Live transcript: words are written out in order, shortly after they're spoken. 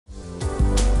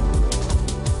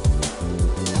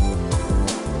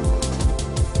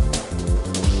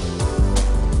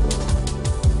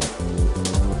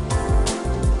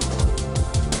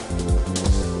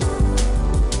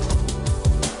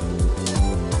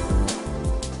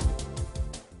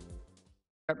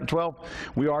Chapter 12,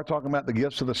 we are talking about the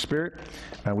gifts of the Spirit.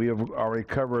 We have already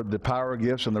covered the power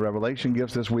gifts and the revelation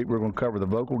gifts. This week we're going to cover the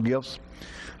vocal gifts.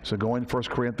 So going to 1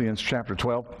 Corinthians chapter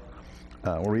 12.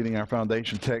 We're reading our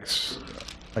foundation text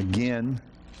again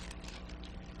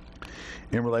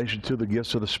in relation to the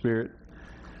gifts of the Spirit.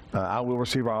 I will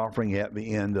receive our offering at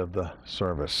the end of the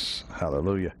service.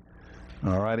 Hallelujah.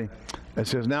 All righty. It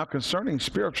says, now concerning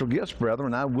spiritual gifts,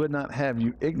 brethren, I would not have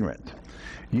you ignorant.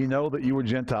 You know that you were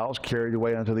Gentiles carried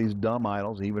away unto these dumb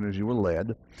idols, even as you were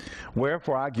led.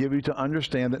 Wherefore I give you to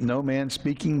understand that no man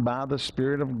speaking by the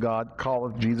Spirit of God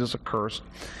calleth Jesus accursed,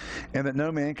 and that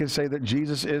no man can say that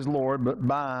Jesus is Lord but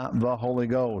by the Holy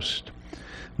Ghost.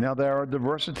 Now there are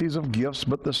diversities of gifts,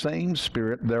 but the same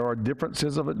Spirit. There are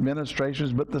differences of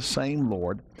administrations, but the same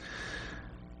Lord.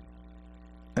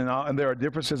 And there are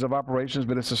differences of operations,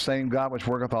 but it's the same God which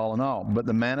worketh all in all. But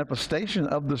the manifestation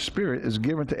of the Spirit is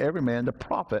given to every man to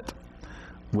profit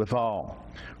withal.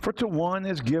 For to one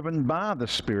is given by the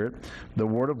Spirit the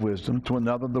word of wisdom, to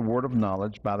another the word of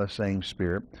knowledge by the same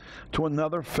Spirit, to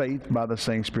another faith by the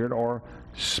same Spirit, or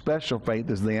special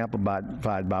faith, as the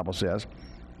Amplified Bible says.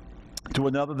 To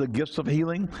another the gifts of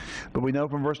healing, but we know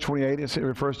from verse 28 it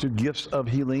refers to gifts of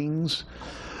healings.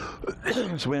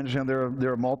 So we understand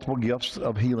there are multiple gifts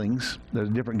of healings. There's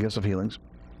different gifts of healings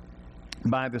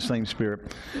by the same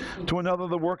Spirit. To another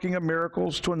the working of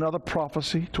miracles, to another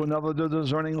prophecy, to another the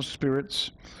discerning of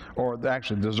spirits, or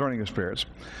actually discerning of spirits,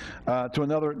 to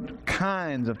another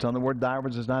kinds of tongues. The word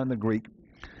divers is not in the Greek.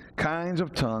 Kinds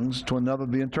of tongues, to another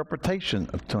the interpretation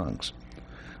of tongues.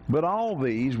 But all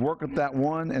these worketh that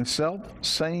one and self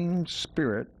same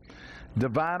Spirit,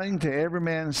 dividing to every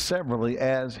man severally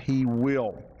as he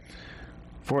will.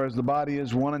 For as the body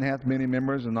is one and hath many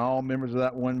members, and all members of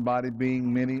that one body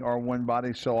being many are one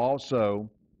body, so also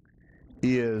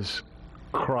is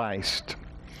Christ.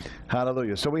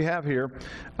 Hallelujah. So we have here,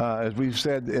 as we've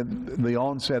said in the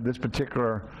onset, this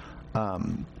particular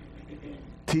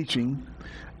teaching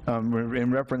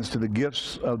in reference to the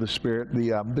gifts of the Spirit.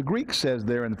 The Greek says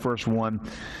there in the first one,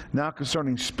 now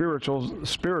concerning spiritual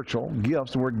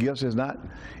gifts. The word gifts is not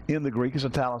in the Greek. It's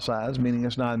italicized, meaning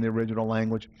it's not in the original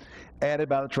language. Added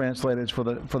by the translators for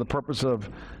the purpose of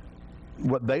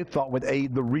what they thought would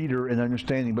aid the reader in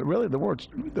understanding. But really the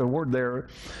word there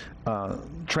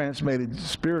translated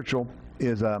spiritual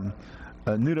is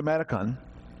pneumaticon.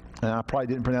 And I probably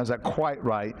didn't pronounce that quite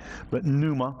right, but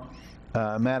pneuma.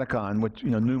 Maticon, which,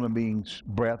 pneuma being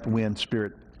breath, wind,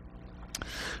 spirit.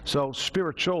 So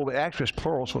spiritual, actually it's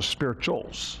plural, so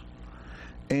spirituals.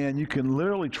 And you can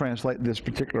literally translate this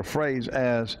particular phrase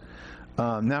as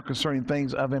now concerning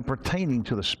things of and pertaining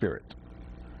to the Spirit.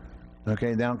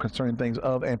 Okay, now concerning things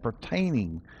of and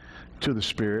pertaining to the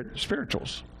Spirit,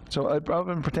 spirituals. So of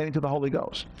and pertaining to the Holy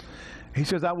Ghost. He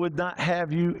says, I would not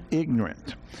have you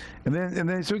ignorant. And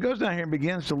then so he goes down here and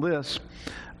begins to list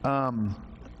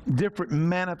different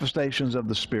manifestations of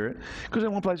the Spirit, because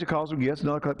in one place he calls them gifts,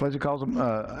 another place he calls them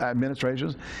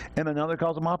administrations, and another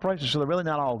calls them operations. So they're really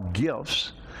not all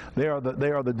gifts. They're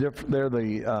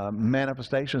the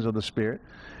manifestations of the Spirit.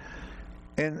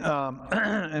 And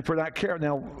for that care,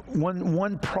 now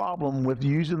one problem with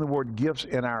using the word gifts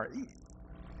in our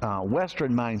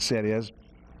Western mindset is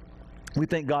we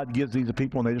think God gives these to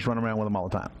people and they just run around with them all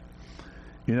the time.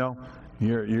 You've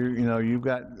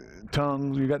got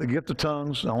tongues. You have got the gift of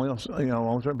tongues. Only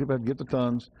certain people have the gift of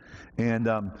tongues, and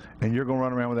you're going to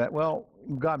run around with that. Well,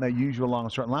 God may use you along a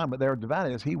certain line, but they're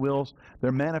divided as He wills.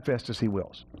 They're manifest as He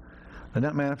wills. They're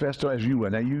not manifest as you will.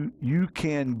 Now you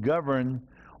can govern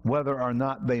whether or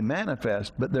not they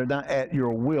manifest, but they're not at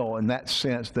your will in that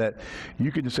sense that you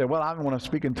could just say, well, I want to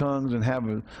speak in tongues and have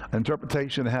an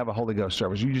interpretation and have a Holy Ghost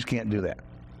service. You just can't do that.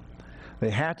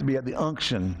 They have to be at the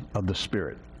unction of the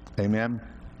Spirit. Amen.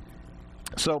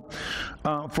 So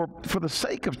for the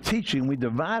sake of teaching, we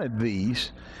divided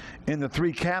these into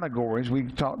three categories. We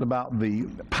talked about the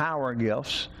power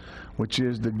gifts, which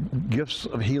is the gifts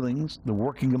of healings, the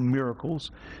working of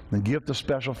miracles, the gift of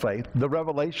special faith. The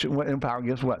revelation and power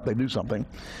gifts, what? They do something.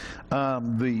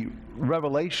 The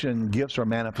revelation gifts are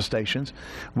manifestations,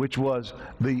 which was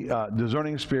the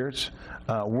discerning of spirits,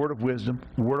 word of wisdom,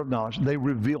 word of knowledge. They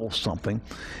reveal something.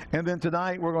 And then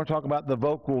tonight we're going to talk about the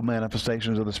vocal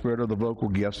manifestations of the Spirit, or the vocal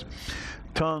gifts.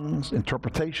 Tongues,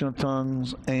 interpretation of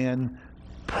tongues, and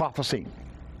prophecy.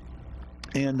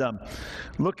 And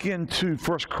look into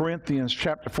 1 Corinthians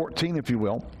chapter 14, if you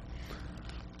will.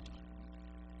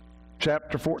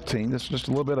 Chapter 14, this is just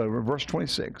a little bit over, verse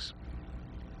 26.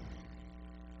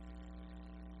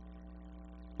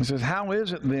 It says, how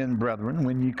is it then, brethren,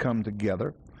 when ye come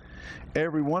together?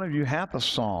 Every one of you hath a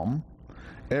psalm,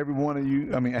 Every one of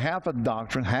you, I mean, half a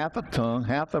doctrine, half a tongue,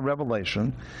 half a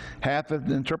revelation, half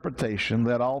an interpretation,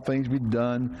 let all things be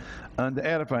done unto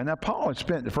edifying. Now, Paul had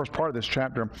spent the first part of this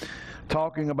chapter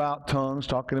talking about tongues,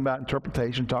 talking about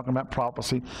interpretation, talking about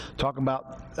prophecy, talking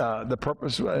about the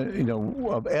purpose,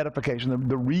 of edification,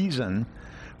 the reason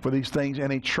for these things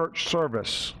in a church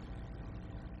service.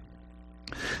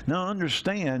 Now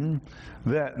understand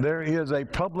that there is a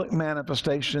public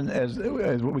manifestation as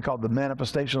what we call the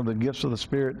manifestation of the gifts of the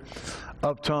Spirit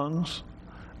of tongues.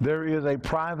 There is a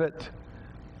private,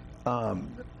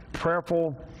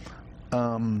 prayerful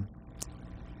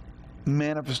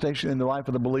manifestation in the life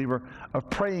of the believer of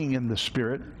praying in the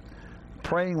Spirit,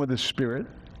 praying with the Spirit,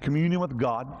 communion with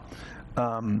God,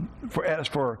 as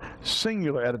for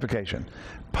singular edification.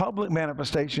 Public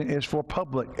manifestation is for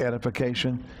public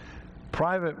edification.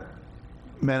 Private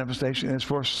manifestation is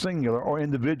for singular or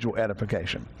individual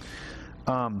edification.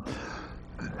 The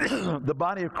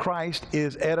body of Christ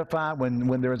is edified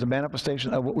when there is a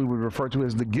manifestation of what we would refer to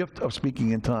as the gift of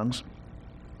speaking in tongues,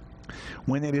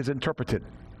 when it is interpreted.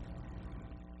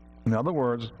 In other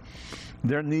words,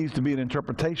 there needs to be an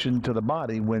interpretation to the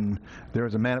body when there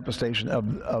is a manifestation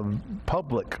of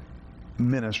public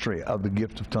ministry of the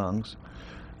gift of tongues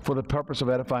for the purpose of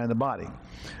edifying the body.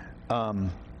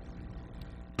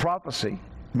 Prophecy,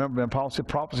 remember when Paul said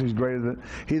prophecy is greater than,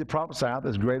 he that prophesieth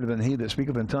is greater than he that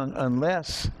speaketh in tongues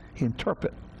unless he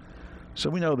interpret. So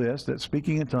we know this, that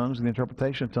speaking in tongues and the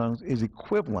interpretation of tongues is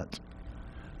equivalent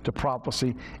to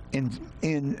prophecy in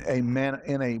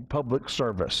a public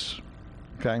service.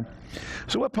 Okay?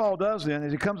 So what Paul does then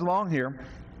is he comes along here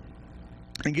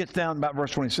and gets down about verse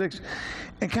 26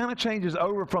 and kind of changes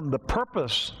over from the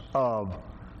purpose of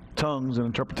tongues and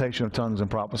interpretation of tongues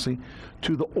and prophecy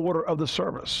to the order of the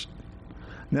service.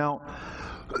 Now,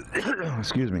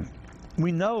 excuse me,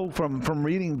 we know from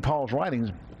reading Paul's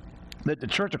writings that the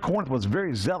church of Corinth was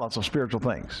very zealous of spiritual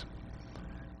things.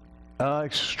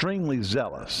 Extremely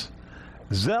zealous.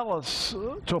 Zealous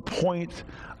to a point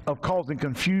of causing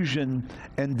confusion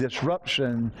and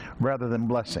disruption rather than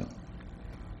blessing.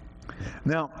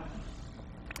 Now,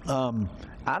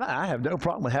 I have no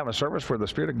problem with having a service where the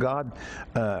Spirit of God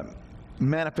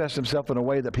manifests Himself in a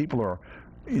way that people are,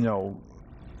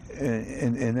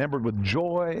 enamored with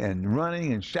joy and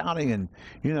running and shouting and,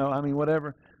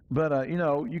 whatever. But,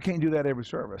 you can't do that every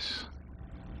service.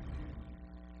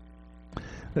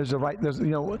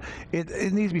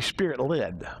 It needs to be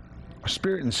Spirit-led,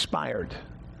 Spirit-inspired.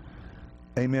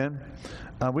 Amen?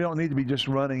 We don't need to be just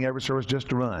running every service just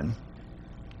to run,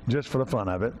 just for the fun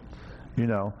of it,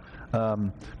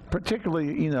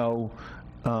 particularly,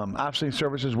 I've seen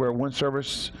services where one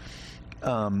service,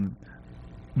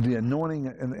 the anointing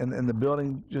in the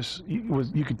building just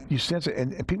you sense it,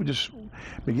 and people just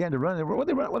began to run. They're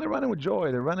running with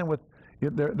joy. They're running with,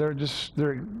 they're just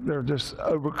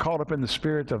caught up in the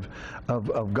spirit of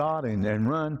God and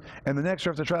run. And the next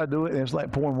service they try to do it, and it's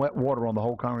like pouring wet water on the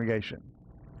whole congregation.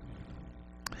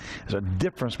 There's a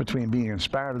difference between being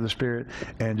inspired of the Spirit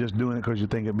and just doing it because you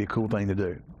think it'd be a cool thing to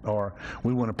do, or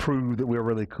we want to prove that we're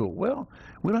really cool. Well,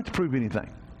 we don't have to prove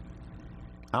anything.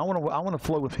 I want to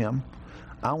flow with Him.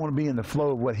 I want to be in the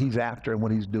flow of what He's after and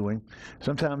what He's doing.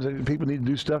 Sometimes people need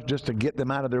to do stuff just to get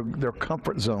them out of their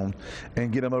comfort zone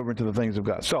and get them over into the things of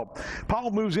God. So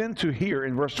Paul moves into here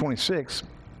in verse 26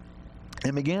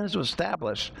 and begins to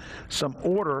establish some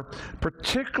order,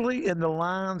 particularly in the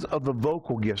lines of the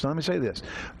vocal gifts. Now, let me say this.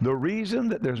 The reason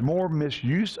that there's more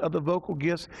misuse of the vocal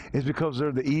gifts is because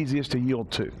they're the easiest to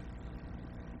yield to.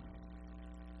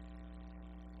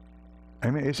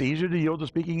 I mean, it's easier to yield to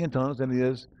speaking in tongues than it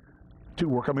is to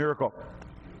work a miracle.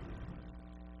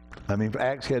 I mean,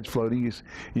 axe heads floating is,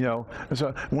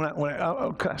 so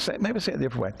maybe say it a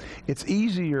different way. It's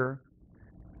easier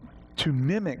to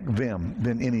mimic them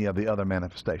than any of the other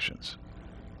manifestations,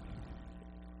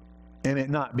 and it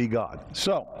not be God.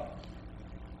 So,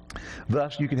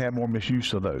 thus you can have more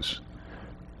misuse of those,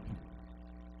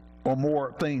 or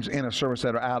more things in a service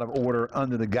that are out of order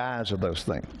under the guise of those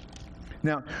things.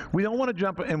 Now, we don't want to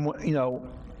jump in,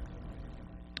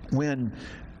 when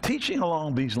teaching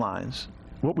along these lines,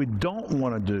 what we don't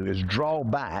want to do is draw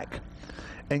back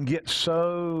and get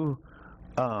so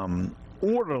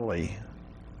orderly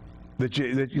that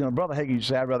Brother Hagee used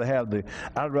to say, I'd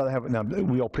rather have now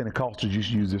we old Pentecostals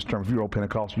used to use this term. If you're old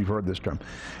Pentecostal, you've heard this term.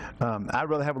 I'd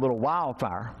rather have a little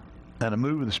wildfire and a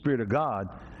move of the Spirit of God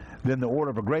than the order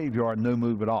of a graveyard, no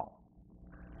move at all.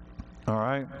 All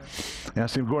right? And I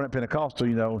see growing up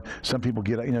Pentecostal, some people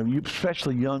get,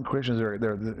 especially young Christians,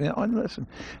 and listen,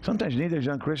 sometimes you need those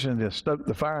young Christians to stoke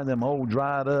the fire in them old,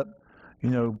 dried up,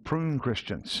 prune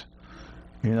Christians.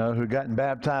 you know, who had gotten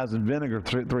baptized in vinegar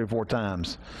three or four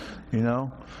times, you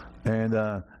know,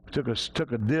 and took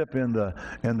a dip in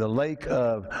the lake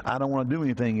of I don't want to do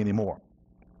anything anymore,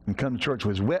 and come to church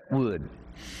with wet wood.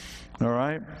 All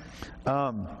right.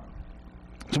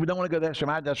 So we don't want to go that extreme.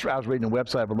 I was reading a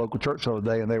website of a local church the other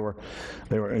day, and they were,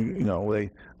 you know,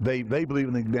 they believe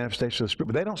in the manifestation of the Spirit,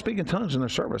 but they don't speak in tongues in their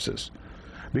services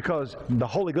because the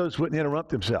Holy Ghost wouldn't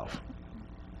interrupt himself.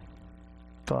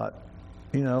 Thought,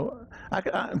 you know,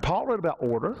 Paul wrote about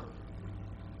order,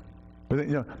 but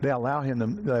you know they allow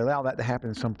that to happen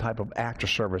in some type of after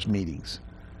service meetings.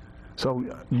 So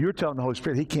you're telling the Holy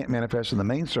Spirit he can't manifest in the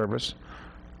main service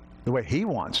the way he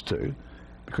wants to,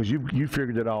 because you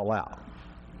figured it all out.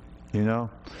 You know,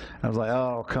 I was like,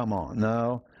 oh, come on.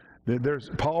 No,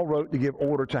 Paul wrote to give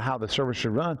order to how the service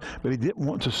should run, but he didn't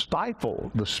want to stifle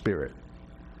the Spirit.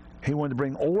 He wanted to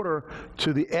bring order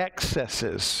to the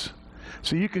excesses.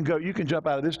 So you can jump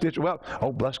out of this ditch. Well,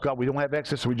 oh, bless God, we don't have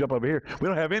excess, so we jump over here. We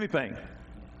don't have anything.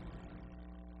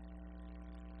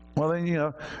 Well, then, you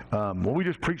know, well, we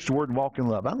just preach the word and walk in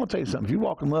love. I'm going to tell you something. If you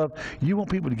walk in love, you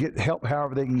want people to get help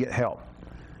however they can get help.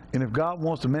 And if God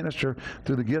wants to minister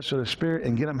through the gifts of the Spirit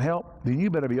and get them help, then you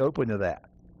better be open to that.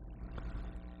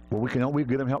 Well, we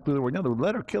get them help through the Word. No, the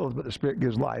letter kills, but the Spirit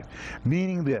gives life.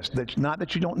 Meaning this, that not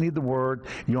that you don't need the Word,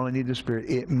 you only need the Spirit.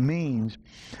 It means,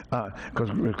 because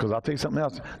I'll tell you something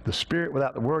else, the Spirit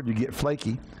without the Word, you get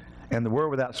flaky, and the Word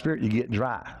without Spirit, you get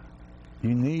dry.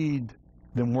 You need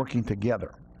them working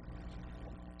together.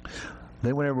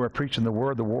 Then whenever we're preaching the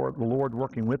Word, the Lord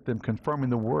working with them, confirming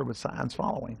the Word with signs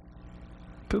following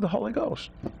through the Holy Ghost.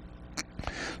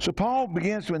 So Paul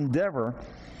begins to endeavor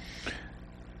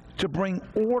to bring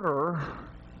order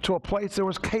to a place there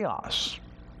was chaos.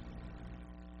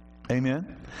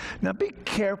 Amen. Now be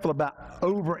careful about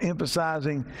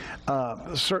overemphasizing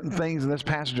certain things in this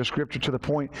passage of Scripture to the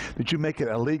point that you make it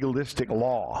a legalistic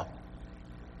law.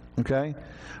 Okay?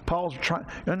 Paul's trying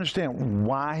to understand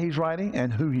why he's writing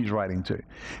and who he's writing to.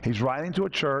 He's writing to a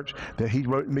church that he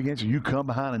wrote and begins, you come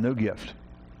behind and no gift.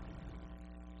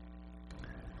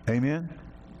 Amen?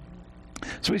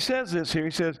 So he says this here.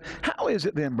 He says, how is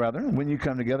it then, brethren, when you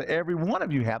come together, every one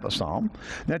of you hath a psalm?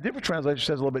 Now, different translation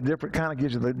says a little bit different, kind of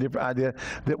gives you the different idea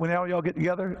that when all y'all get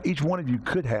together, each one of you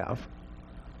could have.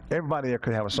 Everybody there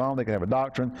could have a psalm. They could have a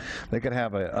doctrine. They could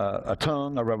have a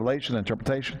tongue, a revelation, an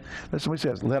interpretation. Listen what he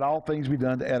says. Let all things be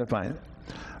done to edify.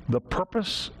 The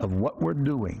purpose of what we're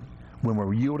doing when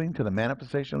we're yielding to the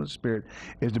manifestation of the Spirit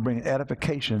is to bring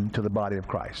edification to the body of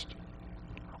Christ.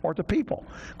 Or to people.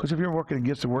 Because if you're working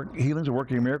against the work, healings or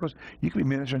working miracles, you can be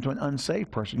ministering to an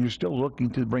unsaved person. You're still looking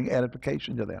to bring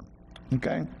edification to them.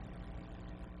 Okay?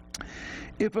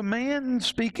 If a man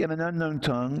speak in an unknown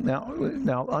tongue,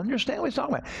 now understand what he's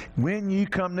talking about. When you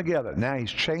come together. Now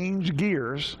he's changed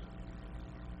gears.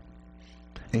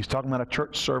 And he's talking about a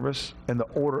church service and the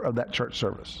order of that church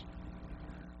service.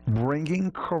 Bringing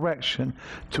correction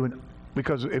to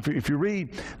because if you read,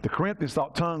 the Corinthians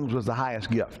thought tongues was the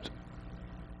highest gift.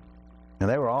 And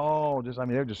they were all they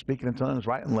were just speaking in tongues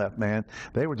right and left, man.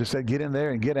 They were just said, get in there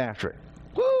and get after it.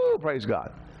 Woo, praise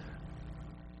God.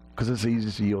 Because it's the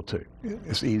easiest to yield to.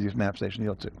 It's the easiest manifestation to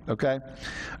yield to. Okay?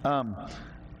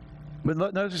 But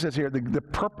notice it says here, the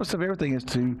purpose of everything is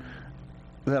to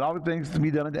let all the things to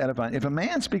be done unto edifying. If a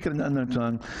man speak in an unknown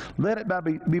tongue, let it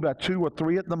be by two or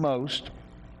three at the most,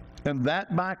 and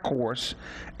that by course,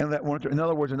 and that one, in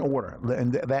other words, in order,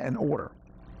 and that in order.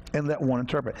 And let one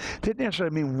interpret. It didn't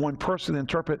necessarily mean one person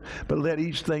interpret, but let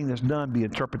each thing that's done be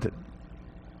interpreted.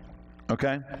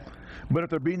 Okay? But if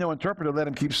there be no interpreter, let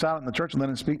him keep silent in the church and let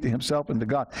him speak to himself and to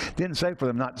God. It didn't say for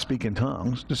them not to speak in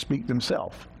tongues, to speak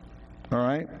themselves. All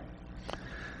right?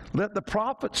 Let the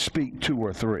prophet speak two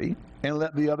or three, and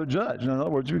let the other judge. In other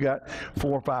words, we got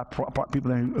 4 or 5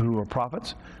 people who are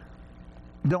prophets.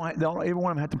 Don't every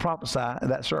one of them have to prophesy at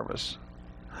that service.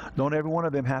 Don't every one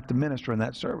of them have to minister in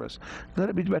that service. Let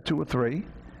it be about 2 or 3.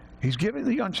 He's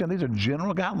giving, you understand, these are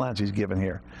general guidelines he's given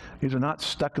here. These are not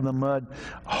stuck in the mud,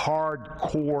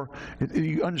 hardcore.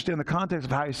 You understand the context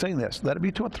of how he's saying this. Let it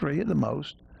be 2 or 3 at the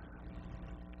most.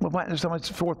 Well, why somebody,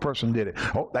 the 4th person did it?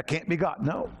 Oh, that can't be God.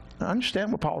 No. I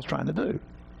understand what Paul's trying to do.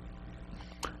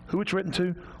 Who it's written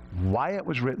to, why it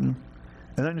was written,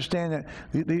 and understand that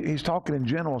he's talking in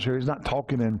generals here. He's not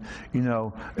talking in,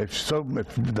 if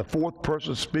the 4th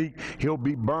person speak, he'll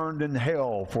be burned in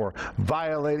hell for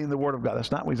violating the word of God.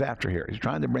 That's not what he's after here. He's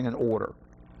trying to bring an order.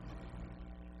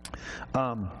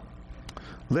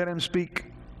 Let him speak.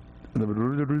 And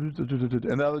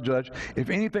the other judge, if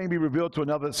anything be revealed to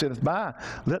another that sitteth by,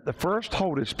 let the first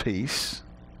hold his peace.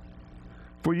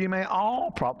 For ye may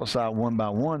all prophesy one by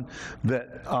one,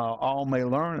 that all may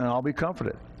learn and all be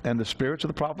comforted. And the spirits of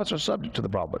the prophets are subject to the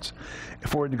prophets.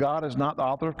 For God is not the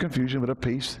author of confusion, but of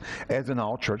peace, as in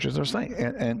all churches are saints,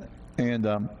 and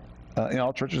in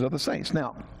all churches of the saints.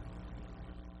 Now,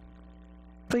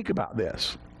 think about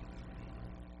this.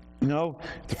 You know,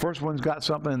 if the first one's got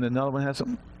something and the other one has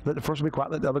something, let the first one be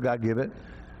quiet, let the other guy give it.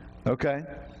 Okay?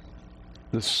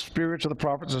 The spirits of the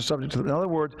prophets are subject to them. In other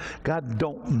words, God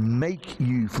don't make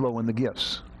you flow in the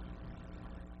gifts.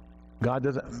 God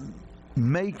doesn't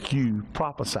make you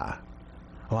prophesy.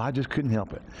 Well, I just couldn't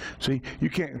help it. See, you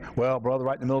can't, well, brother,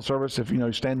 right in the middle of service, if, you know,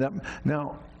 you stand up.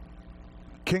 Now,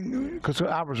 because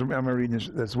I remember reading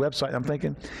this website, I'm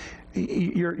thinking,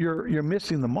 you're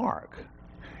missing the mark.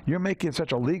 You're making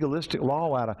such a legalistic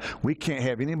law out of, we can't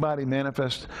have anybody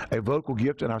manifest a vocal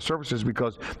gift in our services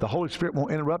because the Holy Spirit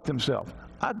won't interrupt himself.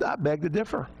 I beg to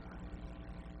differ.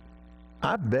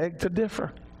 I beg to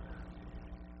differ.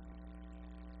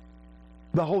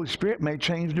 The Holy Spirit may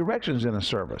change directions in a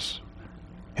service.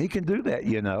 He can do that,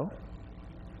 you know.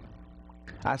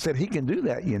 I said he can do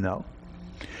that, you know.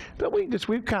 But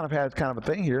we've kind of had kind of a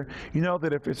thing here, you know,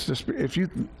 that if you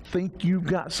think you've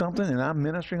got something and I'm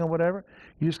ministering or whatever,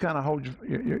 you just kind of hold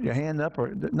your hand up,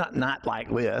 or not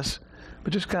like this,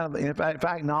 but just kind of, if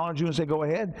I acknowledge you and say go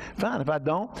ahead, fine. If I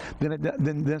don't,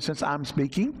 then since I'm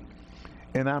speaking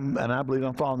and I believe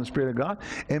I'm following the Spirit of God,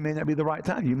 it may not be the right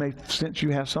time. You may sense you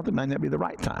have something, it may not be the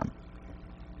right time.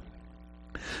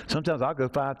 Sometimes I'll go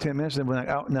 5-10 minutes and be like,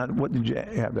 oh, now what did you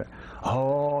have there?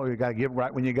 Oh, you got to give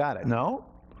right when you got it. No.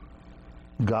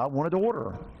 God wanted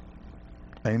order.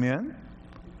 Amen?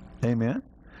 Amen?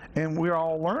 And we're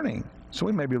all learning. So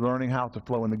we may be learning how to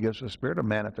flow in the gifts of the Spirit or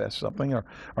manifest something or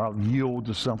yield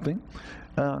to something.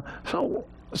 So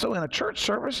in a church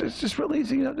service, it's just real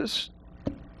easy, you know,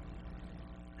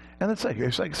 and it's like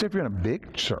say if you're in a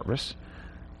big service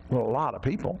with a lot of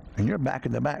people and you're back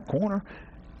in the back corner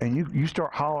and you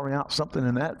start hollering out something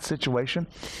in that situation,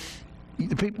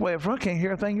 the people way up front can't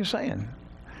hear a thing you're saying.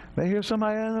 They hear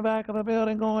somebody in the back of the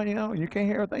building going, you know, you can't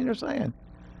hear a thing they're saying.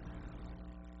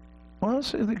 Well,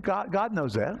 God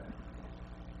knows that.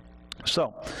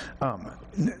 So,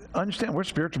 understand, we're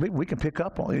spiritual people. We can pick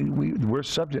up on, we're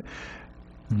subject.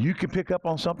 You can pick up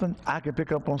on something. I can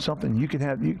pick up on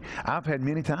something. I've had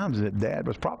many times that Dad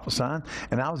was prophesying,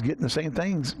 and I was getting the same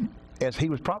things as he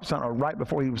was prophesying, or right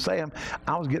before he was saying,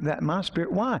 I was getting that in my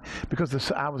spirit. Why?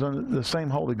 Because I was under the same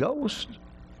Holy Ghost.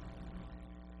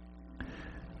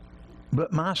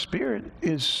 But my spirit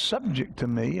is subject to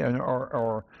me,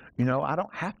 or you know, I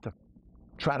don't have to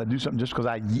try to do something just because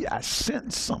I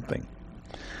sense something.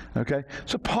 Okay?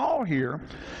 So Paul here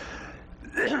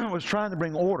was trying to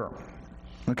bring order.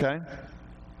 Okay?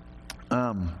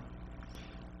 I'm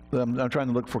trying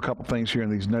to look for a couple things here in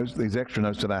these notes, these extra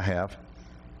notes that I have.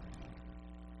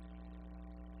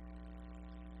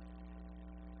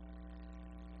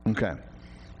 Okay.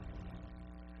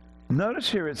 Notice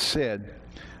here it said,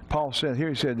 Paul said here,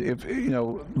 he said, if, you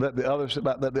know, let the others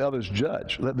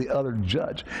judge. Let the other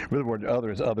judge. Really, the word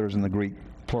other is others in the Greek,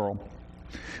 plural.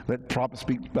 Let prophets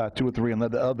speak by 2 or 3, and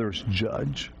let the others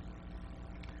judge.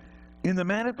 In the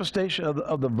manifestation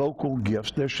of the vocal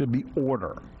gifts, there should be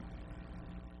order.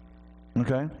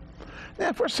 Okay? Now,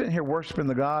 if we're sitting here worshiping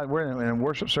the God, we're in a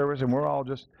worship service, and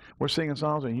we're singing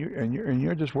songs, and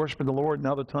you're just worshiping the Lord in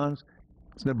other tongues,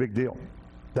 it's no big deal.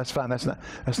 That's fine. That's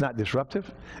not disruptive.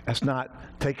 That's not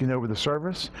taking over the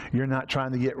service. You're not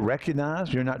trying to get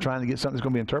recognized. You're not trying to get something that's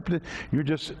going to be interpreted. You're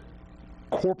just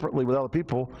corporately with other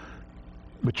people,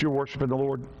 but you're worshiping the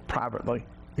Lord privately.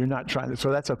 You're not trying to, so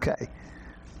that's okay.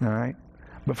 All right?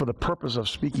 But for the purpose of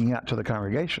speaking out to the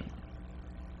congregation.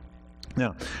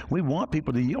 Now, we want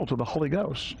people to yield to the Holy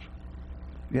Ghost.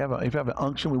 If you have an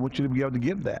unction, we want you to be able to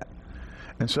give that.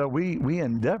 And so we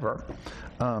endeavor,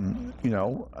 you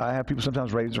know, I have people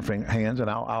sometimes raise their hands, and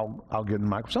I'll give them the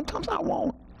microphone. Sometimes I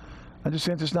won't. I just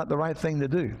sense it's not the right thing to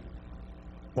do.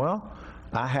 Well,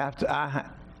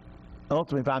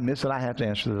 ultimately, if I miss it, I have to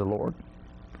answer to the Lord.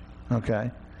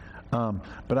 Okay?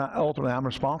 But ultimately, I'm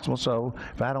responsible, so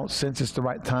if I don't sense it's the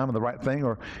right time or the right thing,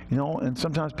 or, you know, and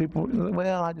sometimes people,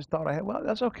 well, I just thought I had, well,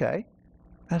 that's okay.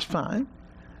 That's fine.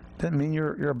 Doesn't mean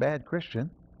you're a bad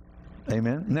Christian.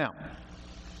 Amen? Now,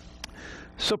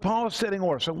 so Paul is setting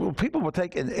order. So people will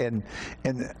take and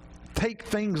take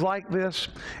things like this,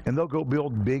 and they'll go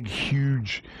build big,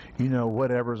 huge, you know,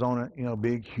 whatever's on it, you know,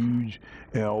 big, huge,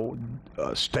 you know,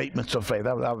 statements of faith.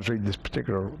 I was reading this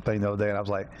particular thing the other day, and I was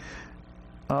like,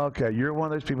 Okay, you're one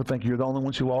of those people think you're the only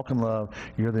ones who walk in love.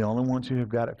 You're the only ones who have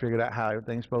got it figured out how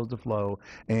everything's supposed to flow.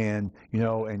 And,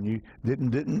 and you they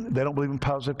don't believe in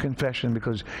positive confession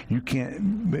because you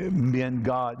can't bend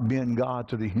God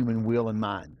to the human will and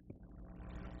mind.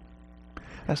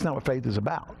 That's not what faith is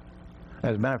about.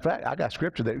 As a matter of fact, I got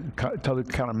scripture that totally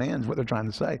countermands what they're trying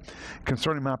to say.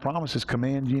 Concerning my promises,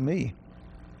 command ye me.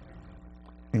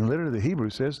 And literally the Hebrew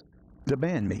says,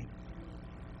 demand me.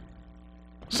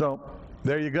 So,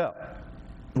 there you go.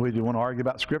 Would you want to argue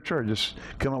about scripture or just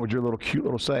come up with your little cute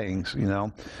little sayings,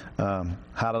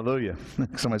 hallelujah.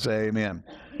 Somebody say amen.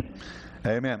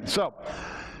 Amen. So,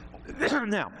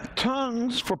 now,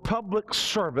 tongues for public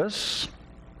service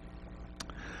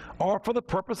are for the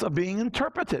purpose of being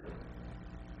interpreted.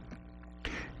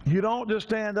 You don't just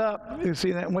stand up and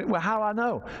see that. Well, how do I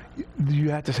know?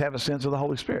 You have to have a sense of the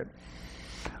Holy Spirit.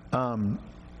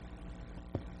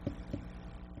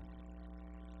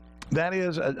 That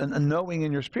is a knowing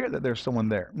in your spirit that there's someone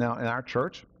there. Now, in our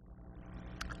church,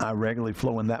 I regularly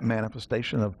flow in that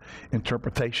manifestation of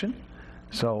interpretation.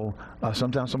 So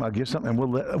sometimes somebody gives something, and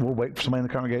we'll wait for somebody in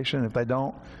the congregation. And if they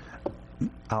don't,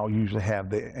 I'll usually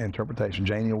have the interpretation.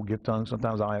 Janie will give tongues.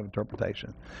 Sometimes I'll have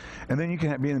interpretation. And then you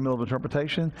can be in the middle of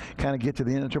interpretation, kind of get to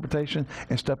the end of interpretation,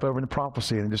 and step over into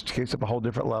prophecy, and it just takes up a whole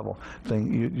different level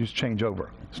thing. You just change over.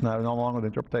 It's no longer the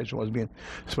interpretation was being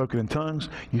spoken in tongues.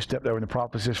 You stepped over into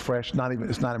prophecy. It's fresh.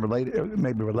 It's not related. It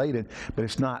may be related, but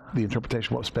it's not the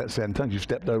interpretation of what was said in tongues. You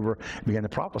stepped over and began to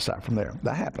prophesy from there.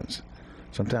 That happens.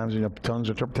 Sometimes tongues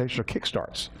or interpretation are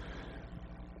kickstarts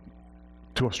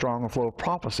to a stronger flow of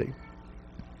prophecy.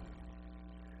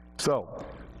 So,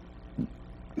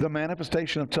 the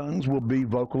manifestation of tongues will be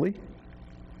vocally.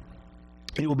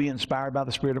 It will be inspired by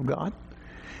the Spirit of God.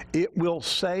 It will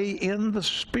say in the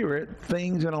Spirit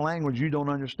things in a language you don't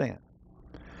understand.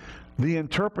 The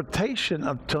interpretation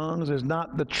of tongues is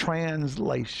not the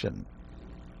translation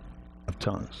of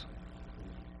tongues.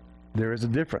 There is a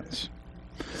difference.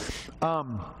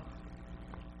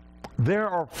 There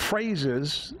are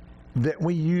phrases that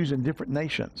we use in different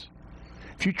nations.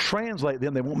 If you translate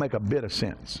them, they won't make a bit of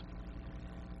sense.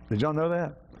 Did y'all know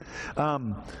that?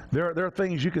 There are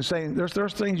things you can say. There's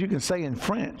things you can say in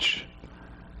French.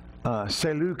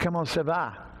 Salut, comment ça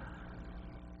va?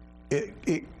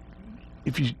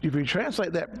 If you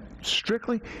translate that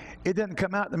strictly, it doesn't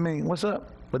come out to mean what's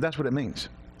up, but that's what it means.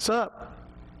 What's up?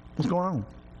 What's going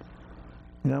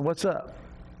on? What's up?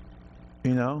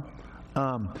 Or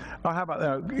how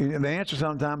about the answer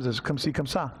sometimes is comme ci, comme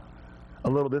ça. A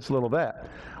little this, a little that.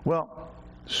 Well,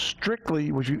 strictly,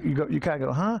 you kind of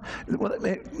go, huh? Well,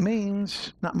 it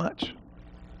means not much.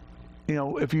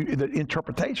 The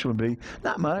interpretation would be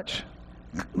not much,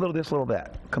 a little this, a little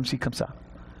that. Come see, come ça.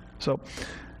 So,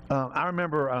 I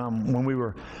remember when we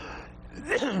were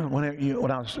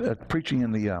when I was preaching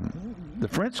in the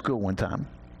French school one time.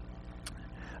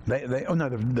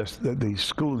 The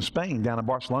school in Spain down in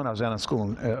Barcelona. I was down in school,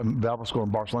 Bible school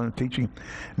in Barcelona, teaching,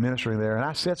 ministering there, and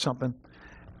I said something.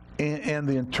 And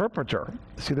the interpreter,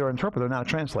 see, they're an interpreter, not a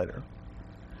translator.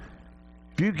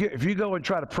 If you go and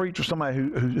try to preach with somebody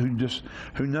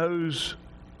who knows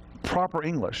proper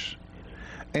English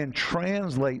and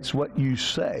translates what you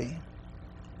say,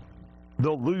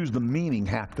 they'll lose the meaning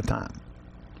half the time.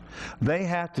 They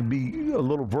have to be a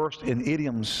little versed in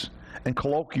idioms and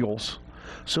colloquials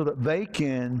so that they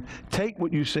can take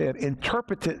what you said,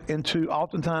 interpret it into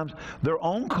oftentimes their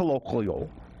own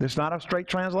colloquial. It's not a straight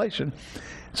translation,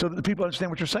 so that the people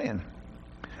understand what you're saying.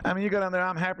 I mean, you go down there,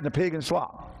 I'm happy to pig and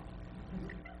slop.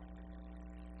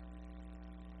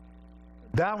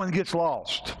 That one gets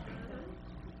lost.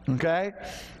 Okay?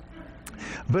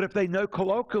 But if they know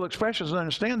colloquial expressions and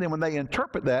understand them, when they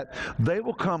interpret that, they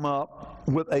will come up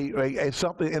with a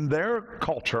something in their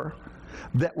culture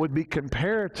that would be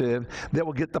comparative, that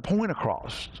will get the point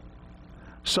across.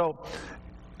 So,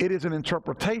 it is an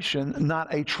interpretation,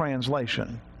 not a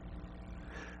translation.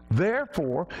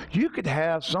 Therefore, you could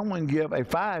have someone give a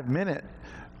 5-minute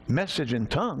message in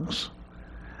tongues,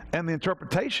 and the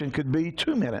interpretation could be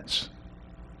 2 minutes,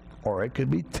 or it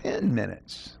could be 10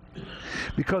 minutes.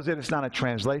 Because it is not a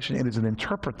translation, it is an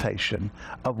interpretation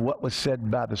of what was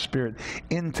said by the Spirit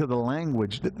into the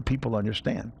language that the people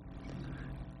understand.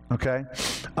 Okay?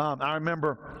 I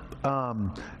remember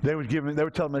they were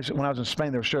telling me when I was in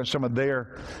Spain, they were sharing some of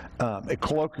their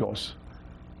colloquials.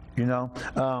 You know,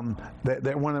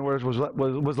 that one of the words was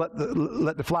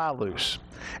let the fly loose,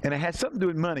 and it had something to do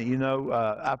with money. You know,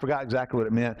 I forgot exactly what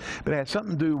it meant, but it had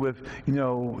something to do with, you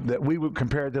know, that we would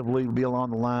comparatively be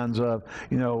along the lines of,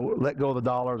 you know, let go of the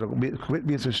dollars or quit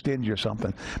being so stingy or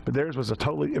something. But theirs was a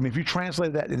totally. I mean, if you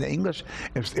translated that into English,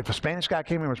 if a Spanish guy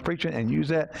came in and was preaching and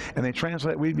used that, and they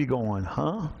translate, we'd be going,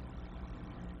 huh?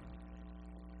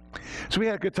 So we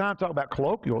had a good time talking about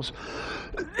colloquials,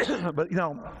 but you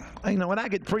know, when I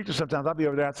get preaching, sometimes I'll be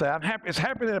over there and say, "I'm happy. It's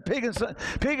happier than a pig and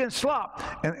slop,"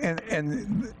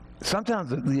 and sometimes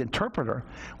the interpreter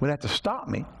would have to stop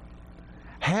me,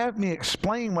 have me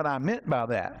explain what I meant by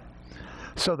that,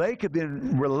 so they could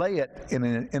then relay it in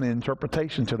an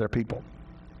interpretation to their people.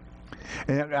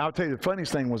 And I'll tell you, the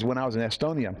funniest thing was when I was in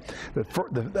Estonia,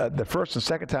 the first and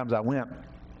second times I went.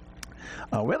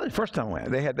 Well, the first time I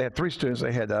went, they had three students.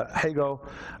 They had Hago,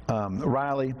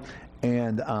 Riley,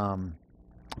 and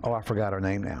I forgot her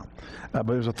name now. But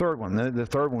there was a third one. The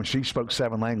third one, she spoke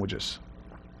 7 languages.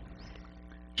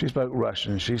 She spoke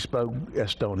Russian. She spoke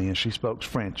Estonian. She spoke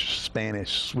French,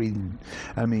 Spanish, Sweden.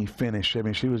 Finnish.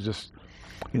 She was just,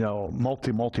 you know,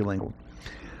 multilingual.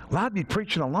 Well, I'd be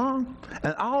preaching along,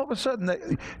 and all of a sudden,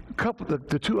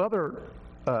 the two other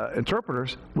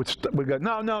interpreters would go,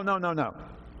 no.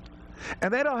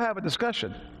 And they don't have a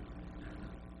discussion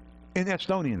in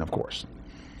Estonian, of course.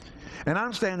 And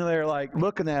I'm standing there like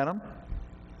looking at them,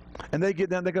 and they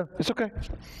get down, they go, "It's okay,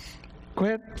 go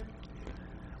ahead."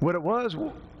 What it was,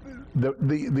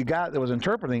 the guy that was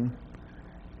interpreting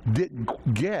didn't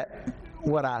get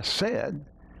what I said,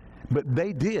 but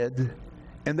they did,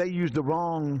 and they used the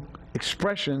wrong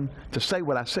expression to say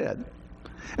what I said.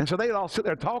 And so they'd all sit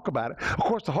there and talk about it. Of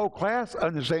course, the whole class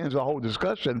understands the whole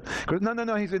discussion. Because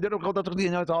no, he said, you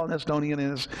know, it's all in Estonian,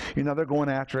 and it's, you know, they're going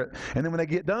after it. And then when they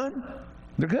get done,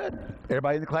 they're good.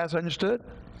 Everybody in the class understood.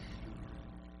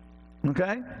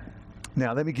 Okay?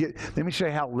 Now let me show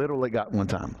you how little they got one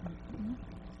time.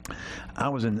 I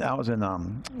was in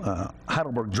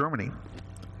Heidelberg, Germany,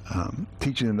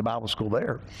 teaching in the Bible school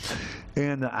there,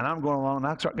 and I'm going along, and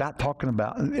I got talking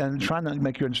about and trying to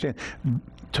make you understand.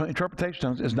 Interpretation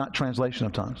of tongues is not translation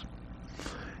of tongues.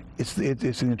 It's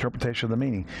an interpretation of the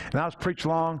meaning. And I was preaching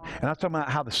along, and I was talking about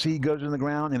how the seed goes in the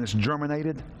ground and it's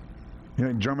germinated. You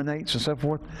know, it germinates and so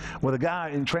forth. Well, the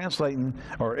guy in translating,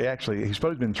 or actually he's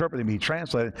supposed to be interpreting, but he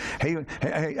translated. Hey,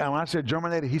 when I said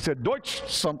germinated, he said Deutsch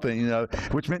something, you know,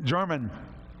 which meant German.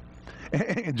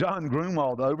 And John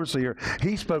Grunwald, the overseer,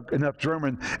 he spoke enough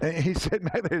German, and he said,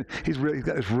 man, he's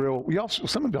got this real.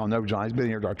 Some of y'all know John. He's been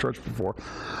here to our church before.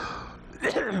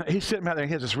 He's sitting out there,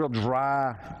 he has this real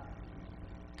dry,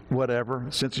 whatever,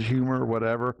 sense of humor or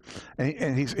whatever.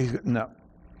 And he's no.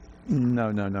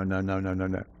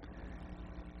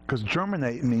 Because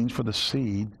germinate means for the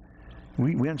seed.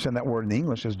 We understand that word in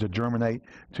English as to germinate,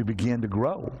 to begin to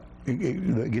grow.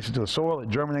 It gets into the soil, it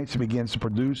germinates, it begins to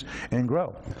produce and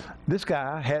grow. This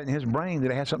guy had in his brain that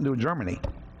it had something to do with Germany.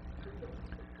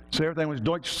 So everything was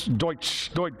Deutsch. And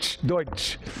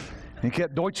he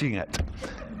kept Deutsching it.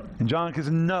 And John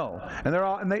said, no.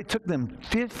 And they took them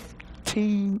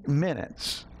 15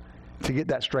 minutes to get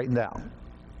that straightened out.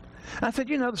 And I said,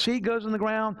 you know, the seed goes in the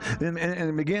ground and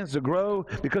it begins to grow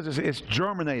because it's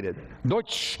germinated.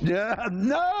 Deutsch, yeah,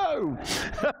 no.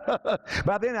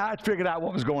 By then I figured out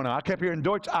what was going on. I kept hearing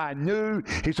Deutsch. I knew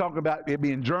he's talking about it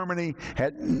being Germany.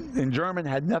 In German,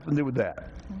 had nothing to do with that.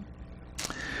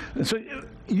 And so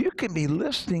you can be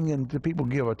listening and to people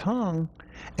give a tongue,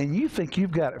 and you think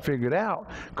you've got it figured out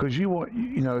because you want,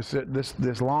 you know, it's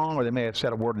this long, or they may have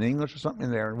said a word in English or something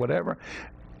in there or whatever.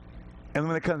 And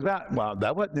when it comes out, well,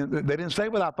 they didn't say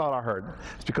what I thought I heard.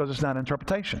 It's because it's not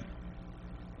interpretation.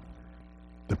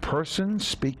 The person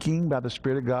speaking by the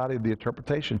Spirit of God in the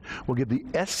interpretation will give the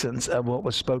essence of what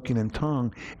was spoken in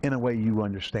tongue in a way you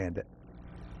understand it.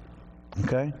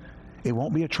 Okay? It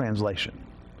won't be a translation.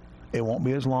 It won't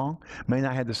be as long. May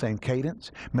not have the same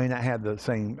cadence. May not have the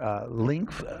same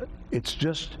length. It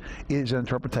is an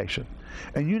interpretation.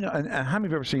 And you know, and how many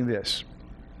of you have ever seen this?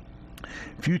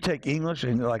 If you take English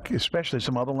and like, especially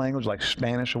some other language like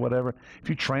Spanish or whatever, if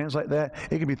you translate that,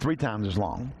 it can be 3 times as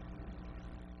long.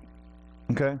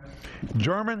 Okay?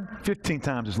 German, 15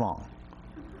 times as long.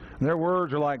 And their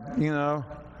words are like, you know,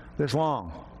 this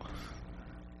long.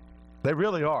 They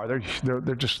really are.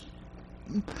 They're just.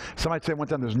 Somebody said one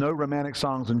time, there's no romantic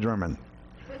songs in German.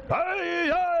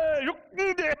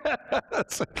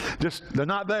 Just, they're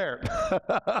not there.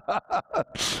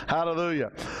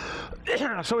 Hallelujah.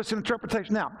 So it's an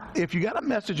interpretation. Now, if you got a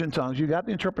message in tongues, you got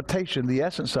the interpretation, the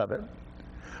essence of it.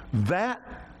 That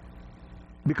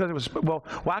Because it was, well,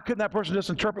 why couldn't that person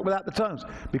just interpret without the tongues?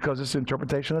 Because it's the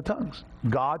interpretation of tongues.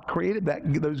 God created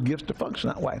those gifts to function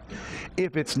that way.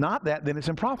 If it's not that, then it's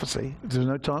in prophecy. If there's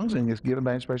no tongues and it's given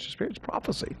by inspiration of the Spirit, it's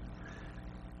prophecy.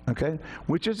 Okay?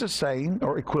 Which is the same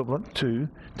or equivalent to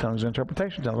tongues and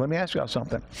interpretation. Now, let me ask y'all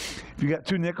something. If you got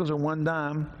 2 nickels and 1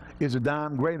 dime, is a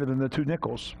dime greater than the 2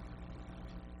 nickels?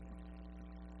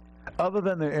 Other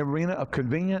than the arena of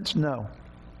convenience, no.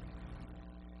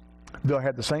 They'll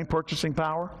have the same purchasing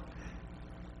power.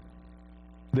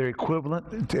 They're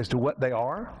equivalent as to what they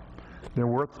are. They're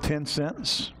worth 10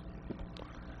 cents.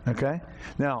 Okay?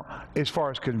 Now, as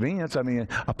far as convenience, I mean,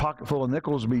 a pocket full of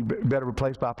nickels would be better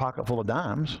replaced by a pocket full of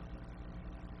dimes.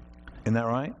 Isn't that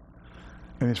right?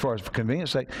 And as far as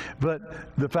convenience sake. But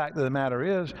the fact of the matter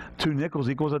is, 2 nickels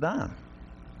equals a dime.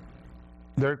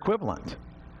 They're equivalent.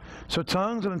 So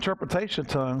tongues and interpretation of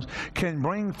tongues can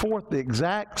bring forth the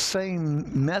exact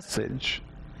same message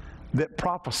that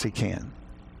prophecy can.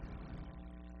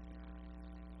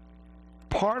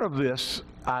 Part of this,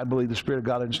 I believe the Spirit of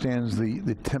God understands the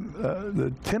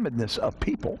timidness of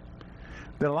people.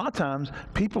 That a lot of times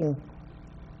people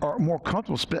are more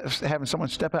comfortable having someone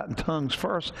step out in tongues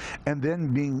first and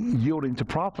then yielding to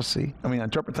prophecy,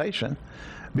 interpretation,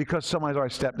 because somebody's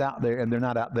already stepped out there and they're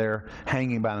not out there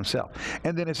hanging by themselves.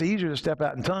 And then it's easier to step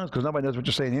out in tongues because nobody knows what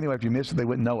you're saying anyway. If you missed it, they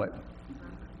wouldn't know it.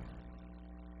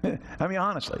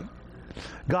 Honestly,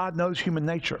 God knows human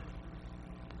nature.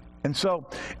 And so,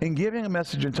 in giving a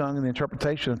message in tongue and the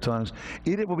interpretation of tongues,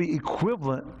 it will be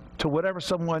equivalent to whatever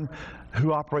someone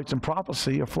who operates in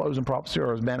prophecy or flows in prophecy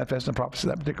or is manifest in prophecy,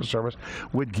 that particular service,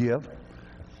 would give.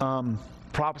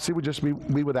 Prophecy would just be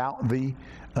without the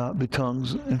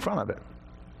tongues in front of it.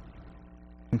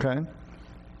 Okay?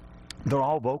 They're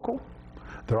all vocal.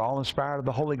 They're all inspired of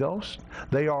the Holy Ghost.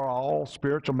 They are all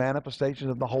spiritual manifestations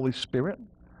of the Holy Spirit.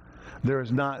 They're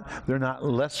not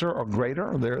lesser or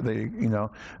greater.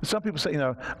 Some people say,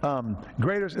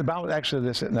 greater is, the Bible actually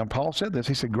this. Now Paul said this.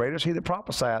 He said, greater is he that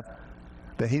prophesieth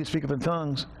than he that speaketh in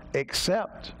tongues,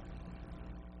 except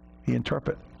he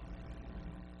interpret.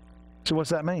 So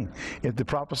what's that mean? If the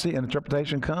prophecy and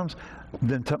interpretation comes,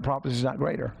 then prophecy is not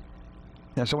greater.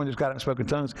 Now, someone just got up and spoke in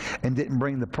tongues and didn't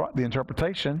bring the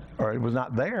interpretation, or it was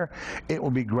not there, it will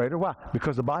be greater. Why?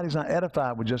 Because the body's not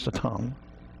edified with just a tongue.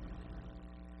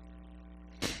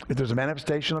 If there's a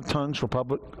manifestation of tongues for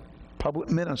public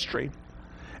ministry,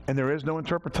 and there is no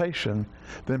interpretation,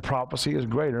 then prophecy is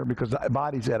greater because the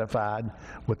body's edified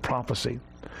with prophecy.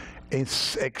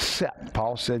 Except,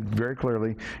 Paul said very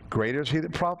clearly, greater is he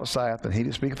that prophesieth than he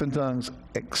that speaketh in tongues,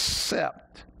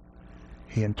 except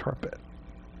he interpret.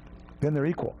 Then they're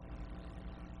equal.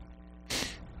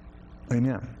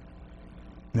 Amen.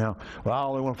 Now, well, I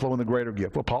only want to flow in the greater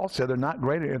gift. Well, Paul said they're not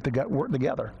greater if they work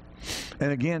together.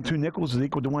 And again, 2 nickels is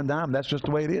equal to 1 dime. That's just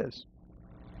the way it is.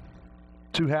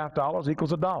 2 $half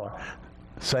equals $1.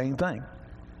 Same thing.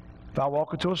 If I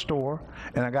walk into a store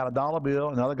and I got a $1 bill,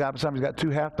 and another guy beside me's got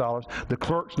 2 $half, the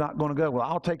clerk's not going to go, well,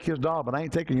 I'll take his $1, but I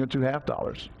ain't taking your 2 $half.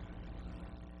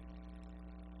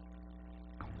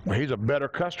 Well, he's a better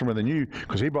customer than you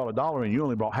because he brought $1 and you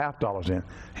only brought $half in.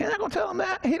 He's not going to tell him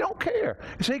that. He don't care.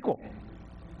 It's equal.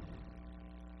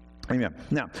 Amen.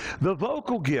 Now, the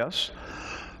vocal gifts,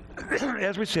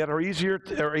 as we said, are easier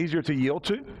to yield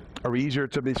to, are easier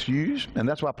to misuse, and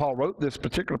that's why Paul wrote this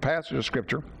particular passage of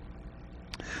Scripture.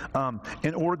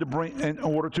 In order to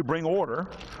bring order,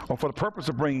 or for the purpose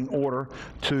of bringing order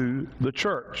to the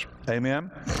church. Amen.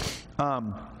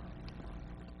 But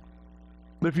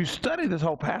if you study this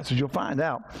whole passage, you'll find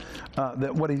out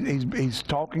that what he's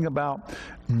talking about,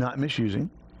 not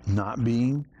misusing, not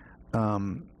being,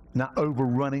 not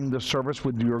overrunning the service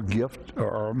with your gift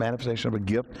or manifestation of a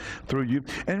gift through you.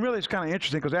 And really, it's kind of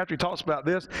interesting because after he talks about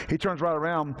this, he turns right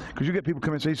around, because you get people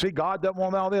come in and say, see, God doesn't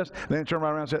want all this. And then he turns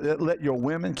right around and says, let your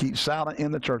women keep silent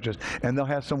in the churches. And they'll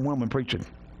have some women preaching,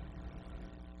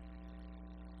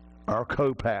 or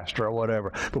co-pastor or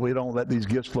whatever, but we don't let these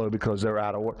gifts flow because they're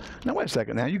out of order. Now wait a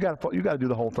second. Now you got to do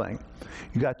the whole thing.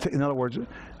 You got in other words,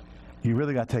 you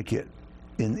really got to take it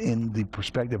in the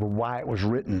perspective of why it was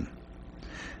written.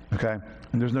 Okay,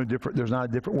 and there's not a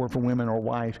different word for women or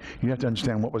wife. You have to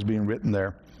understand what was being written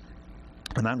there.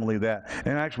 And I believe that.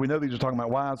 And actually, we know these are talking about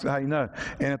wives. How you know?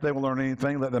 And if they will learn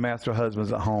anything, let them ask their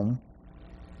husbands at home.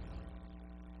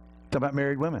 Talk about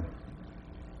married women.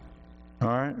 All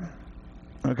right.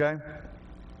 Okay?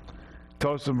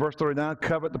 Told us in verse 39,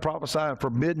 covet the prophesy and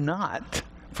forbid not.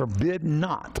 Forbid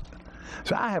not.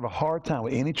 So I have a hard time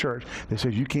with any church that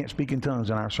says you can't speak in tongues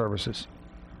in our services,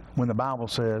 when the Bible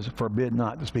says forbid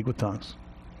not to speak with tongues.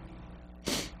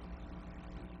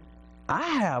 I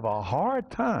have a hard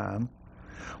time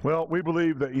Well, we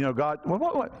believe that, God,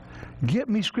 what? Get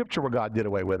me scripture where God did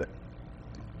away with it.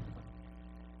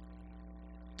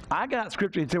 I got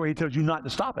scripture where he tells you not to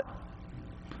stop it.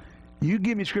 You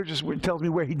give me scriptures where it tells me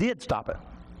where he did stop it.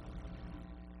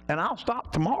 And I'll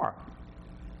stop tomorrow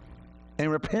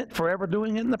and repent for ever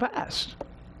doing it in the past.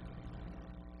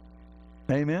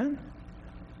 Amen?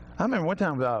 I remember one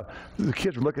time the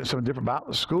kids were looking at some different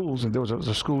Bible schools, and there was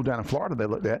a school down in Florida they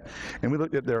looked at, and we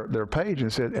looked at their page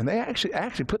and said, and they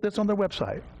actually put this on their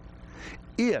website.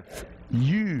 If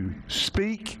you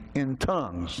speak in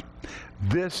tongues,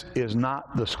 this is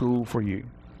not the school for you.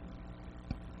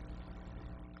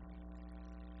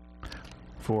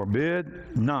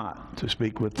 Forbid not to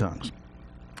speak with tongues.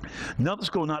 Another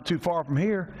school not too far from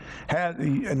here had,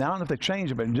 and I don't know if they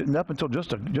changed it, but up until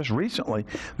just recently,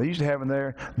 they used to have in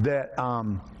there that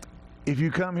if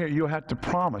you come here, you'll have to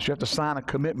promise, you have to sign a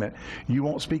commitment. You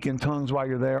won't speak in tongues while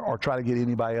you're there or try to get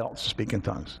anybody else to speak in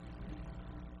tongues.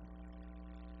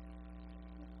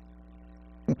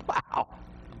 Wow.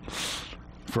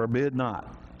 Forbid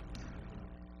not.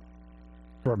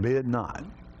 Forbid not.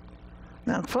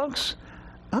 Now, folks,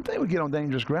 I think we get on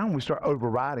dangerous ground when we start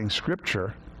overriding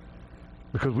Scripture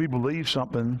because we believe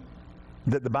something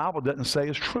that the Bible doesn't say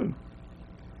is true.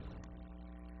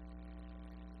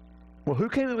 Well, who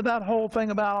came up with that whole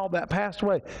thing about all that passed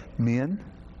away? Men.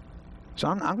 So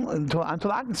until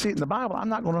I can see it in the Bible, I'm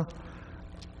not going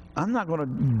to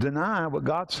deny what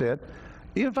God said,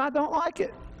 even if I don't like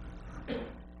it.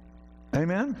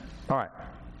 Amen? All right.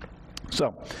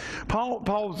 So,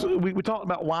 we talked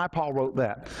about why Paul wrote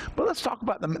that. But let's talk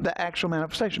about the actual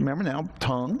manifestation. Remember now,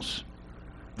 tongues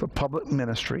for public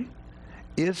ministry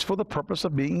is for the purpose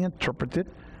of being interpreted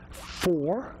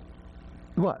for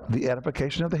what? The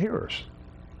edification of the hearers.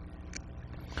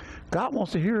 God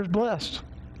wants the hearers blessed.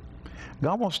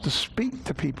 God wants to speak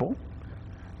to people.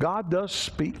 God does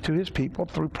speak to his people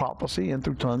through prophecy and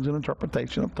through tongues and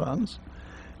interpretation of tongues.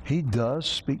 He does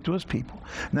speak to his people.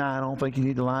 Now, I don't think you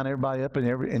need to line everybody up and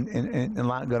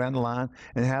go down the line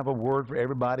and have a word for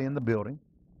everybody in the building.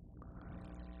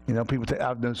 People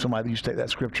I've known somebody that used to take that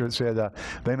scripture that said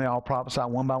they may all prophesy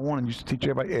one by one and used to teach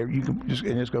everybody. You can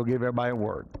just go give everybody a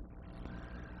word.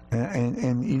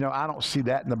 And I don't see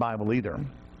that in the Bible either.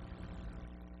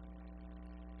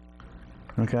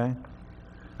 Okay,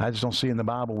 I just don't see in the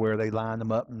Bible where they lined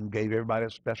them up and gave everybody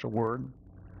a special word.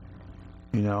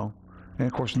 And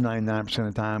of course, 99% of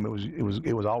the time,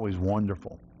 it was always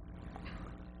wonderful.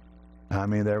 I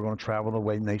mean, they were going to travel the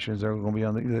way nations. They were going to be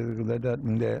on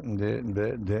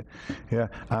the yeah.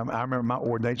 I remember my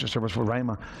ordination service for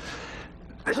Rhema.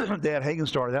 Dad Hagin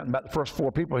started out, and about the first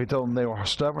 4 people, he told them they were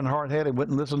stubborn, hard-headed,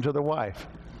 wouldn't listen to their wife.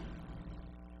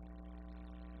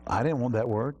 I didn't want that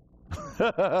word.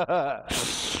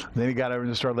 Then he got over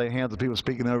and just started laying hands on people,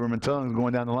 speaking over them in tongues,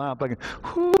 going down the line, thinking,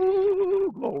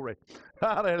 whoo, glory.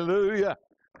 Hallelujah.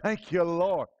 Thank you,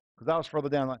 Lord. Because I was further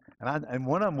down the line. And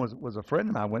one of them was a friend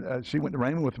of mine. She went to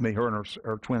Raymond with me, her and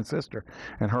her twin sister.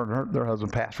 And their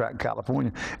husband passed out in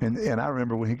California. And I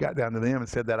remember when he got down to them and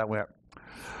said that, I went,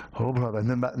 oh, brother. And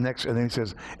then about the next, and then he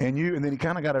says, and then he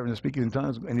kind of got over and speaking in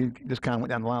tongues, and he just kind of went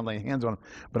down the line laying hands on him.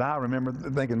 But I remember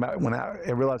thinking about when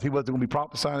I realized he wasn't going to be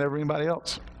prophesying over anybody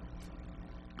else.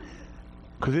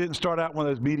 Because it didn't start out one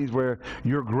of those meetings where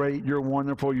you're great, you're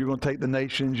wonderful, you're going to take the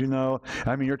nations,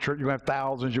 I mean, your church, you're going to have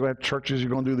thousands, you're going to have churches, you're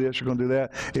going to do this, you're going to do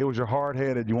that. It was you're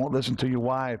hard-headed, you won't listen to your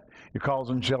wife, you're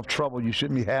causing yourself trouble you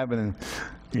shouldn't be having,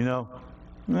 the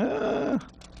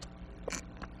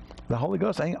Holy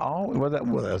Ghost ain't all,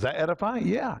 was that edifying?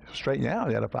 Yeah, straighten you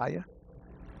out, edify you.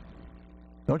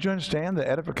 Don't you understand that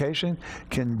edification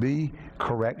can be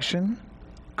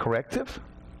corrective?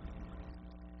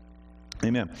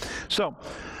 Amen. So,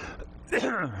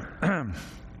 the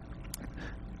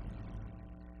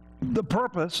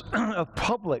purpose of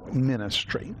public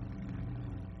ministry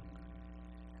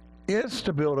is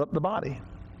to build up the body.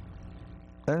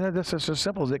 And that's as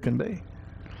simple as it can be.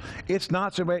 It's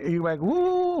not so you're like,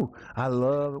 woo, I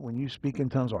love it when you speak in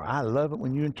tongues, or I love it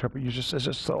when you interpret. It's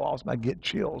just so awesome. I get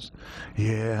chills.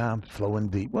 Yeah, I'm flowing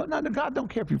deep. Well, no, God don't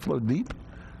care if you flow deep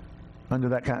under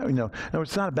that kind of, no,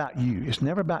 it's not about you. It's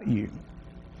never about you.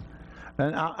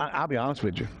 And I'll be honest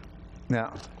with you.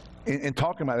 Now, in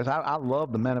talking about this, I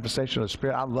love the manifestation of the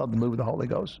Spirit. I love the move of the Holy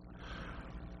Ghost.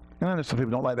 And I know some people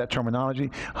don't like that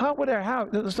terminology.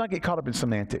 Let's not get caught up in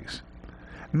semantics.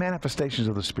 Manifestations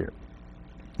of the Spirit.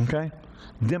 Okay?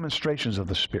 Demonstrations of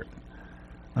the Spirit.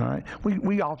 All right?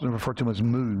 We often refer to them as a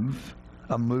move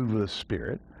of the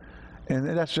Spirit.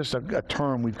 And that's just a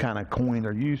term we've kind of coined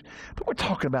or used. But we're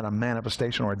talking about a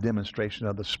manifestation or a demonstration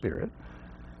of the Spirit.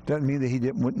 Doesn't mean that he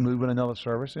wouldn't move in another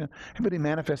service. Yeah. But he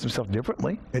manifests himself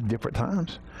differently at different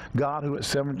times. God who at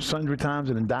sundry times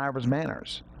and in divers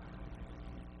manners.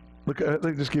 Look, let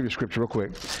me just give you a scripture real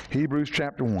quick. Hebrews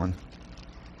chapter 1.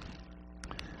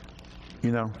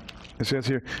 You know, it says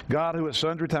here, God who at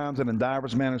sundry times and in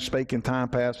divers manners spake in time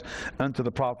past unto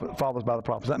the fathers by the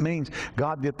prophets. That means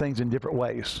God did things in different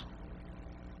ways.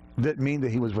 Didn't mean that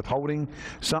he was withholding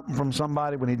something from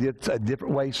somebody when he did a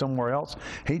different way somewhere else.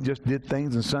 He just did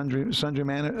things in sundry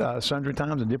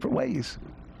times in different ways.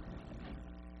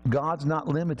 God's not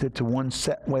limited to one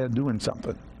set way of doing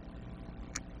something.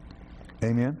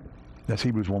 Amen? That's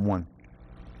Hebrews 1:1.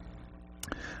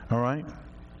 All right?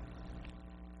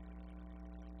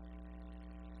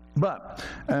 But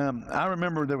I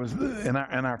remember there was, in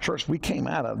our church we came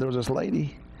out of, there was this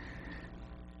lady,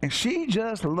 and she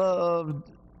just loved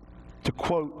to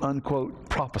quote, unquote,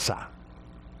 prophesy.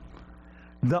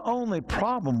 The only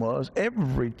problem was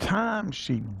every time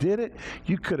she did it,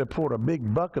 you could have poured a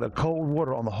big bucket of cold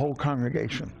water on the whole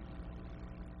congregation.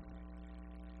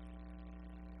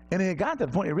 And it got to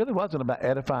the point, it really wasn't about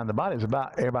edifying the body. It was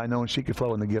about everybody knowing she could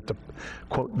flow in the gift of,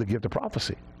 quote, the gift of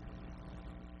prophecy.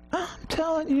 I'm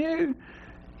telling you,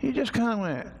 you just kind of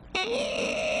went,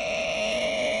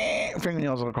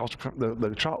 fingernails across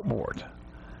the chalkboard.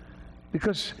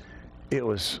 Because it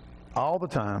was all the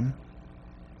time,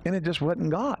 and it just wasn't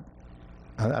God.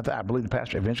 I believe the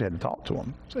pastor eventually had to talk to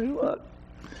him. Say, look,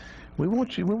 we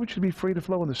want you to be free to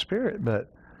flow in the Spirit, but,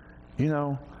 you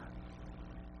know,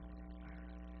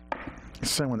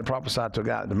 someone that prophesied to a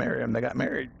guy to marry him, they got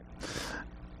married.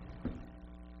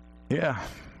 Yeah.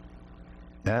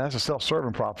 Now, that's a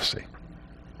self-serving prophecy.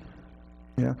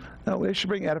 Yeah. No, it should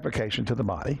bring edification to the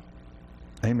body.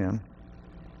 Amen.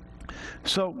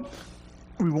 So,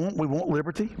 we want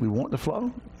liberty. We want the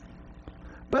flow.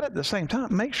 But at the same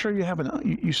time, make sure you have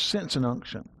you sense an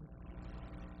unction.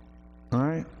 All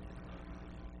right?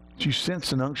 You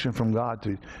sense an unction from God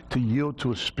to yield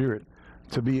to a spirit,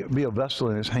 to be a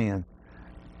vessel in his hand,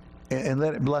 and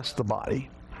let it bless the body.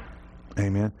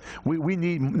 Amen. We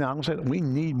need, now I'm going to say that we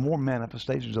need more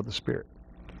manifestations of the Spirit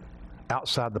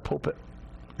outside the pulpit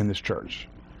in this church.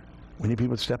 We need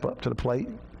people to step up to the plate.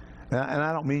 And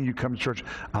I don't mean you come to church,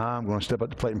 I'm going to step up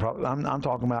to the plate and probably. I'm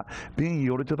talking about being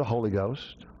yielded to the Holy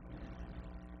Ghost,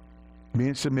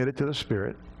 being submitted to the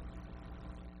Spirit,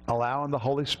 allowing the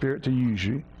Holy Spirit to use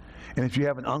you. And if you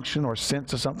have an unction or a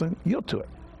sense of something, yield to it.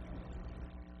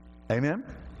 Amen?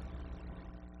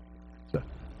 So,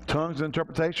 tongues and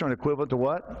interpretation are equivalent to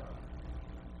what?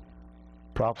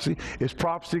 Prophecy. Is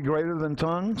prophecy greater than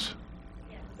tongues?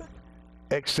 Yes.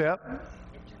 Except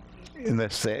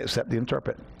the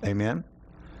interpret. Amen?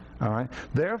 All right.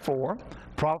 Therefore,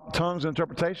 tongues and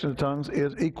interpretation of tongues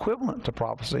is equivalent to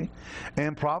prophecy,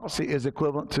 and prophecy is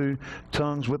equivalent to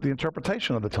tongues with the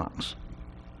interpretation of the tongues.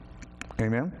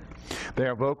 Amen? They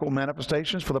are vocal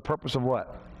manifestations for the purpose of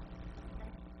what?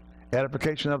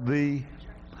 Edification of the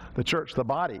church, the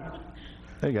body.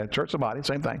 There you go. Church, the body,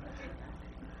 same thing.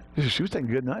 She was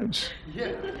taking good notes.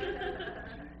 Yeah.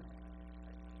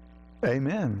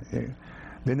 Amen.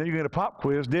 Didn't know you get a pop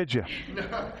quiz, did you?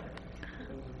 No.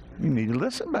 You need to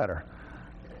listen better.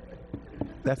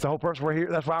 That's the whole purpose we're here.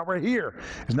 That's why we're here.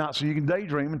 It's not so you can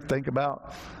daydream and think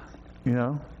about, you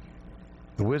know,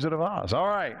 the Wizard of Oz. All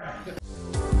right.